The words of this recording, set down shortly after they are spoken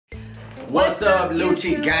What's up,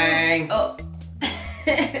 Lucci gang? Oh.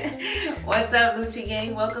 What's up, Lucci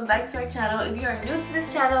gang? Welcome back to our channel. If you are new to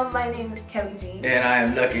this channel, my name is Kelly G. And I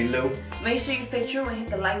am Lucky Lou. Make sure you stay true and hit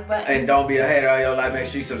the like button. And don't be a hater on your life. Make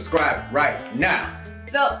sure you subscribe right now.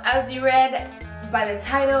 So, as you read by the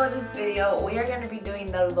title of this video, we are going to be doing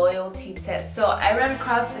the loyalty test. So I ran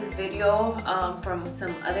across this video from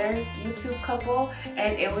some other YouTube couple,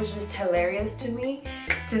 and it was just hilarious to me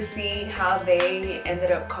to see how they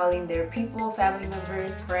ended up calling their people, family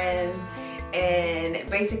members, friends, and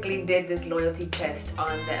basically did this loyalty test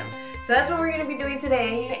on them. So that's what we're going to be doing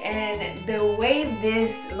today, and the way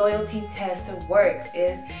this loyalty test works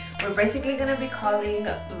is we're basically going to be calling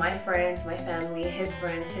my friends, my family, his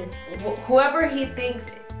friends, whoever he thinks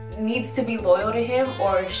needs to be loyal to him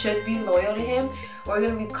or should be loyal to him. We're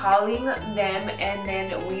going to be calling them, and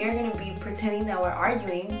then we are going to be pretending that we're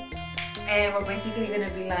arguing, and we're basically going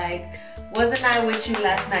to be like, wasn't I with you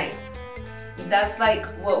last night? That's like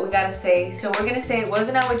what we gotta say. So we're gonna say,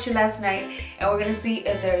 wasn't I with you last night? And we're gonna see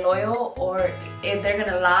if they're loyal or if they're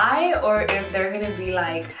gonna lie or if they're gonna be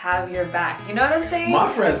like, have your back. You know what I'm saying?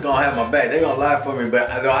 My friends gonna have my back. They gonna lie for me,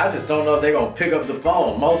 but I just don't know if they gonna pick up the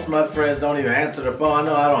phone. Most of my friends don't even answer the phone. I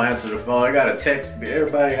know I don't answer the phone. I gotta text.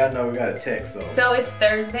 Everybody I know we gotta text. So it's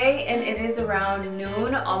Thursday and it is around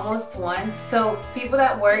noon, almost 1. So people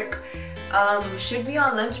that work should be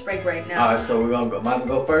on lunch break right now. Alright, so we're gonna go. Mine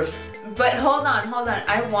go first? But hold on.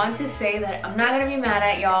 I want to say that I'm not gonna be mad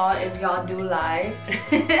at y'all if y'all do lie.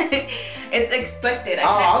 It's expected.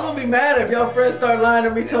 I'm gonna be mad if y'all friends start lying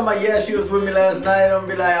to me, telling me, yeah, she was with me last night. I'm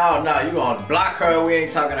gonna be like, oh no, you gonna block her, we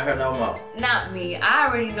ain't talking to her no more. Not me. I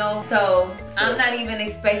already know. So I'm not even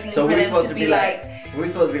expecting so for them to be like, we're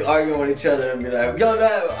supposed to be arguing with each other and be like, yo,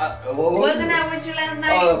 wasn't I with you last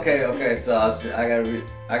night? Oh, okay. So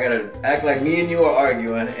I gotta act like me and you are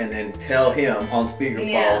arguing, and then tell him on speakerphone,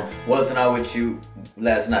 yeah, wasn't I with you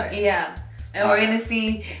last night? Yeah. And we're gonna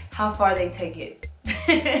see how far they take it.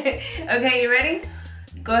 Okay, you ready?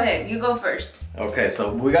 Go ahead. You go first. Okay,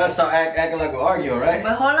 so we gotta start acting like we're arguing, right?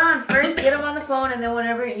 But hold on. First, get him on the phone, and then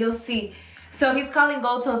whatever, you'll see. So he's calling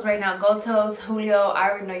Gold Toes right now. Gold Toes, Julio, I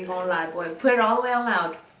already know you're gonna lie, boy. Put it all the way on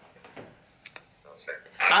loud.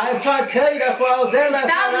 I'm trying to tell you, that's why I was there last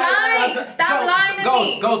night. Stop lying to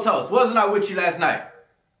me. Gold Toes, wasn't I with you last night?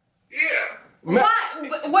 Yeah. What?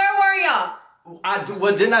 Where were y'all?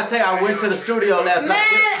 Well, didn't I tell you I went to the studio last night?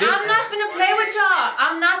 Man, I'm not finna play with y'all.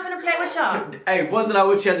 I'm not finna play with y'all. Hey, wasn't I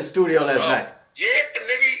with you at the studio last night? Yeah,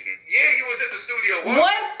 nigga. Yeah, you was at the studio.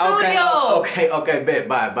 What studio? Okay, bet.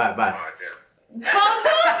 Bye. Gold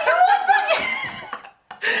Toes, you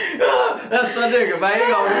That's my nigga, man. He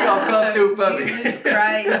gonna come through for me. Jesus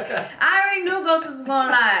Christ. I already knew Gold Toes was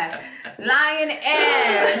gonna lie. Lying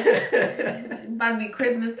ass. About to be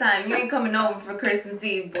Christmas time. You ain't coming over for Christmas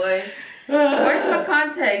Eve, boy. Where's my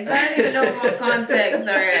contacts? I don't even know where my contacts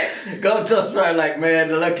are at. Gold Toes right like, man,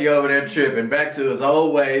 the Lucky over there tripping. Back to his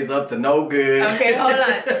old ways, up to no good. Okay, hold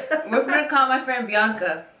on. We're gonna call my friend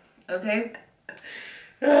Bianca. Okay?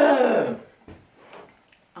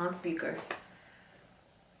 On speaker.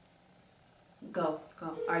 Go.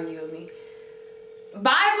 Argue with me. Bible,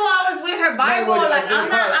 I was with her. Bible, I'm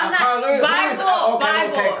not. Bible.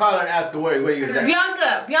 Okay, call her and ask her where you was at.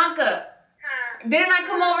 Bianca. Didn't I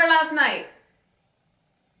come over last night?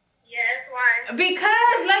 Yes, why?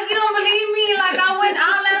 Because, like, you don't believe me. Like, I went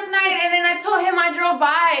out last night, and then I told him I drove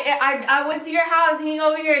by. I went to your house. He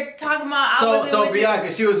over here talking about So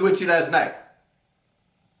Bianca, she was with you last night?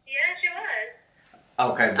 Yes, she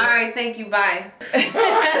was. Okay, all right, thank you. Bye.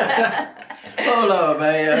 Hold on,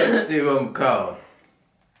 man. Let's see who I'm calling.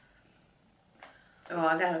 Oh,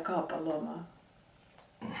 I gotta call Paloma.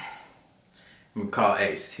 I'm gonna call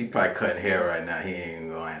Ace. He probably cutting hair right now. He ain't even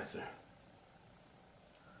gonna answer.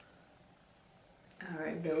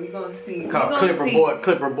 Alright, but we gonna see. Call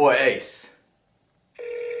Clipper Boy Ace.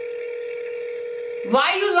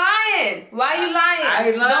 Why you lying? I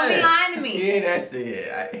ain't lying. Don't be lying to me. He ain't answer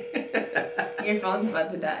yet. Your phone's about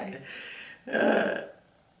to die.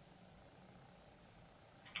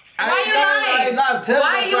 Why you lying?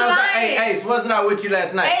 Why you lying? Hey, Ace, wasn't I with you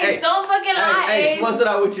last night? Ace, don't fucking lie, Ace, wasn't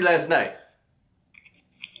I with you last night?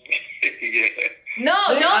 Yeah. No,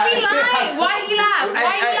 don't be lying. Why he lie?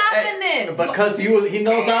 Why you laughing then? Because he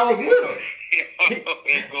knows I was with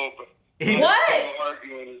him.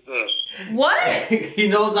 What? He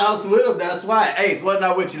knows I was with him, that's why. Ace, wasn't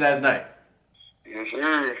I with you last night? Yes,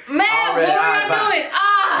 sir. Man, what are you doing?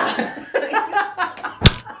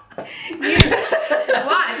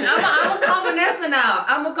 Watch, I'm gonna call Vanessa now.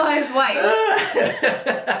 I'm gonna call his wife.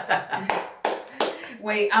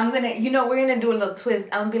 Wait, I'm gonna, we're gonna do a little twist.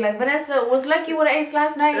 I'm gonna be like, Vanessa, was Lucky with an ace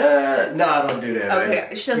last night? No, I don't do that. Okay,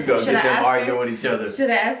 man. should Get I them ask arguing her? with each other. Should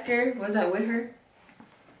I ask her? Was I with her?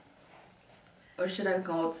 Or should I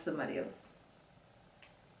go with somebody else?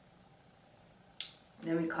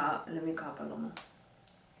 Let me call Paloma.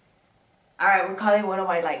 Alright, we're calling one of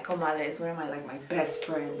my comadres, one of my my best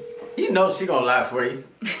friends. You know she gonna lie for you.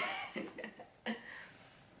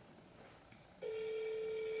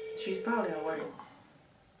 She's probably at work.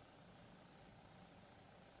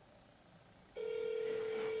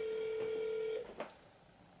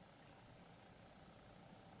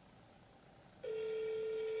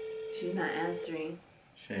 She's not answering.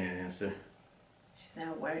 She ain't answer. She's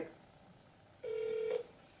at work.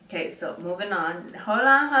 Okay, so moving on. Hold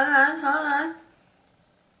on.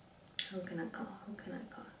 Who can I call?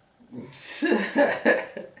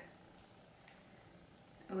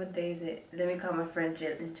 What day is it? Let me call my friend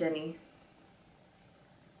Jenny.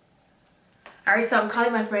 Alright, so I'm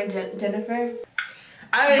calling my friend Jennifer.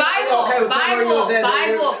 Bible.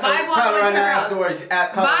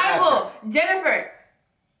 Jennifer.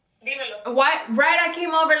 Dímelo. Why? Right, I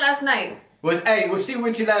came over last night. Was she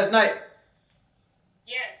with you last night?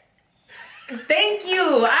 Yes. Thank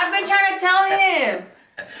you. I've been trying to tell him.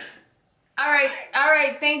 All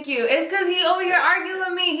right. Thank you. It's because he over here arguing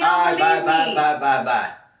with me. He don't believe me.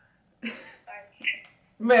 Bye.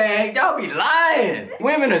 Man, y'all be lying.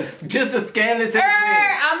 Women are just as scandalous as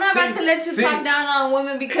men. I'm not about to let you talk down on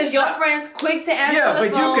women because your friend's quick to answer the phone.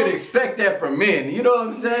 Yeah, but you could expect that from men. You know what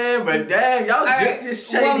I'm saying? But damn, y'all just as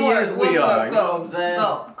shady as we are. You know what I'm saying?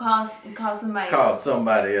 Go. Call somebody else. Call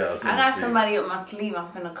somebody else. I got somebody up my sleeve I'm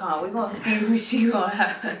finna call. We're gonna see who she gonna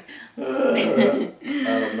have. I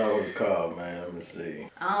don't know who to call, man. Let me see.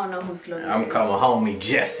 I don't know who's slow. I'm calling homie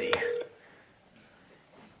Jesse.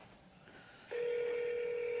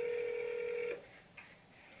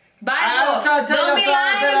 Bible, don't be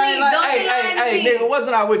lying to me. Hey, nigga,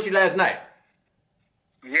 wasn't I with you last night?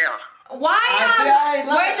 Yeah. Why?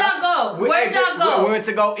 Where'd y'all go? We went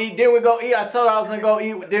to go eat. Then we go eat. I told her I was gonna go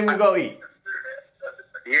eat. Then we go eat.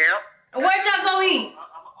 Yeah. Where'd y'all go eat?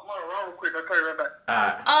 I'm on the road real quick. I'll call you right back.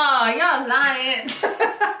 Alright. Oh, y'all lying.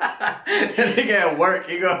 That nigga at work.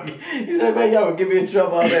 He's like, man, y'all give me in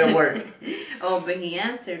trouble all day at work. Oh, but he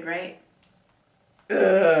answered, right? You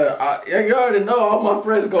already know all my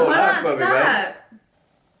friends go lie for me, man.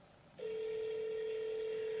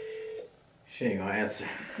 She ain't gonna answer.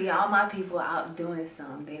 See, all my people out doing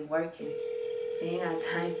something. They working. They ain't got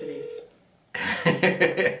time for this.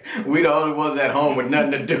 We the only ones at home with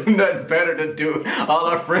nothing to do, nothing better to do. All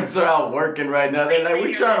our friends are out working right now. They're like,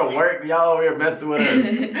 we trying to work, y'all over here messing with us.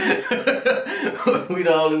 We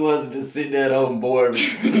the only ones just sitting at home bored,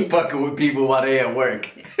 fucking with people while they at work.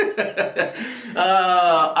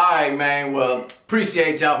 Alright, man. Well,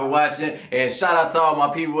 appreciate y'all for watching, and shout out to all my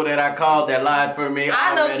people that I called that lied for me.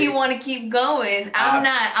 I know you want to keep going. I'm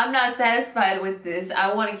not satisfied with this.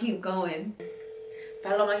 I want to keep going.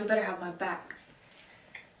 Paloma, you better have my back.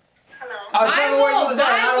 Hello. Tell me where you was at.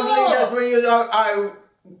 I don't believe that's where you are. Alright,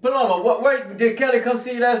 Paloma, where did Kelly come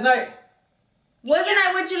see you last night? Wasn't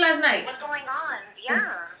I with you last night? What's going on?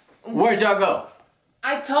 Yeah. Where'd y'all go?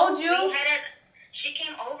 I told you. She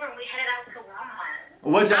came over and we headed out to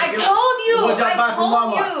Walmart. I told you. What'd y'all buy from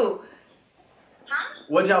Walmart? Huh?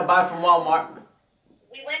 What'd y'all buy from Walmart?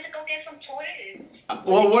 We went to go get some toys.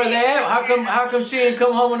 Well, where they at? How come she didn't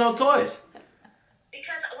come home with no toys?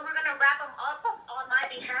 Because we were going to wrap them up on my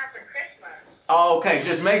behalf for Christmas. Oh, okay,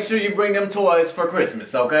 just make sure you bring them toys for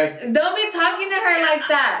Christmas, okay? Don't be talking to her like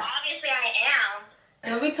that. Obviously I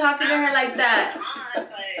am. Don't be talking to her like that.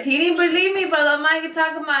 But He didn't believe me, but Mike can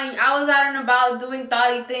talk about I was out and about doing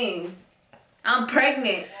thoughty things. I'm pregnant.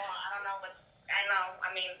 well, I don't know what I know.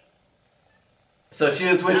 I mean, So she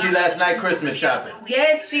was with you last night Christmas shopping?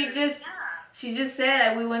 Yes, she just said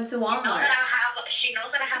that we went to Walmart. she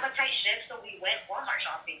knows that I have a tight shift, so we went Walmart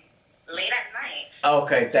shopping late at night.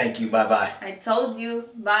 Okay, thank you, bye-bye. I told you.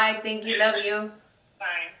 Bye, thank you, love you.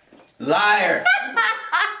 Fine. Liar!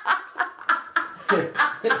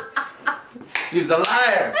 You's a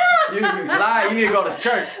liar. You lie. You need to go to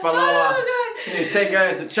church, Paloma. Oh, You need to take her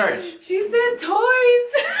ass to church. She said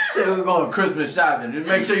toys. Say we're going Christmas shopping. Just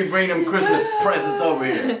make sure you bring them Christmas presents over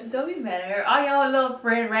here. Don't be mad at her. All y'all little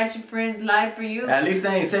ratchet friends lied for you. At least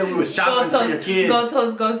they ain't say we was shopping for your kids. Go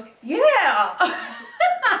toes, go. Yeah.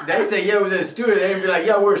 They say yeah, we was at the studio. They ain't be like,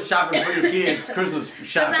 yeah, we're shopping for your kids, Christmas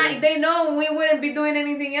shopping. They know we wouldn't be doing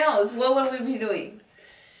anything else. What would we be doing?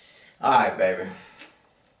 All right, baby.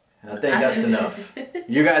 I think that's enough.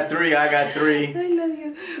 You got 3, I got 3. I love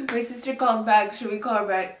you. My sister called back. Should we call her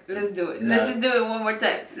back? Let's do it. No. Let's just do it one more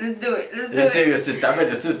time. Let's do it. Let's do Let's see it. your sister. I bet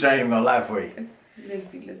your sister ain't even gonna lie for you.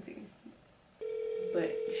 Let's see.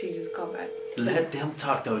 But she just called back. Let them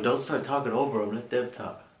talk though. Don't start talking over them. Let them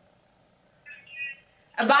talk.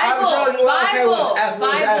 A Bible. Bible.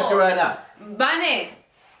 Ask her right now. Bane,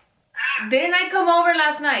 didn't I come over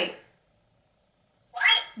last night?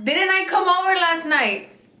 What? Didn't I come over last night?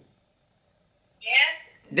 Yeah?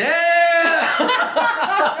 Damn!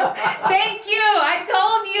 Thank you. I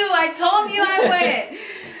told you I went.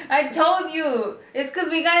 I told you. It's because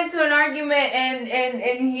we got into an argument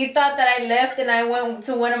and he thought that I left and I went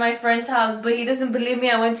to one of my friend's house, but he doesn't believe me.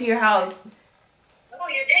 I went to your house. Oh,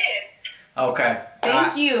 you did? Okay.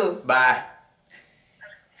 Thank you. Bye.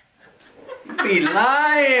 You be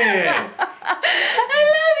lying. I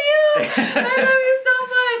love you. I love you so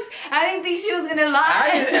much. I didn't think she was gonna lie.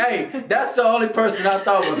 Hey, that's the only person I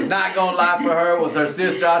thought was not gonna lie for her was her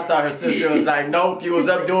sister. I thought her sister was like, nope, you was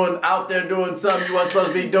out there doing something you weren't supposed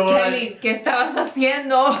to be doing. Kelly, ¿qué estabas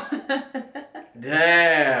haciendo?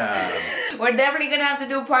 Damn. We're definitely gonna have to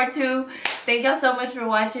do part 2. Thank y'all so much for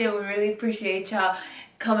watching. We really appreciate y'all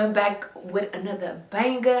coming back with another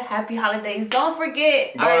banger. Happy holidays. Don't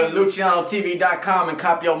forget. Go to Lucianotv.com and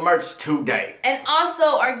cop your merch today. And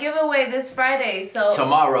also our giveaway this Friday. So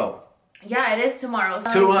Tomorrow. yeah, it is tomorrow.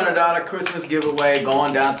 $200 Christmas giveaway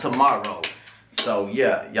going down tomorrow. So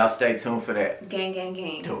yeah, y'all stay tuned for that. Gang, gang,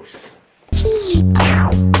 gang. Deuce.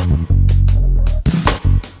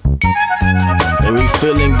 Hey, we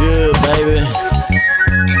feeling good, baby.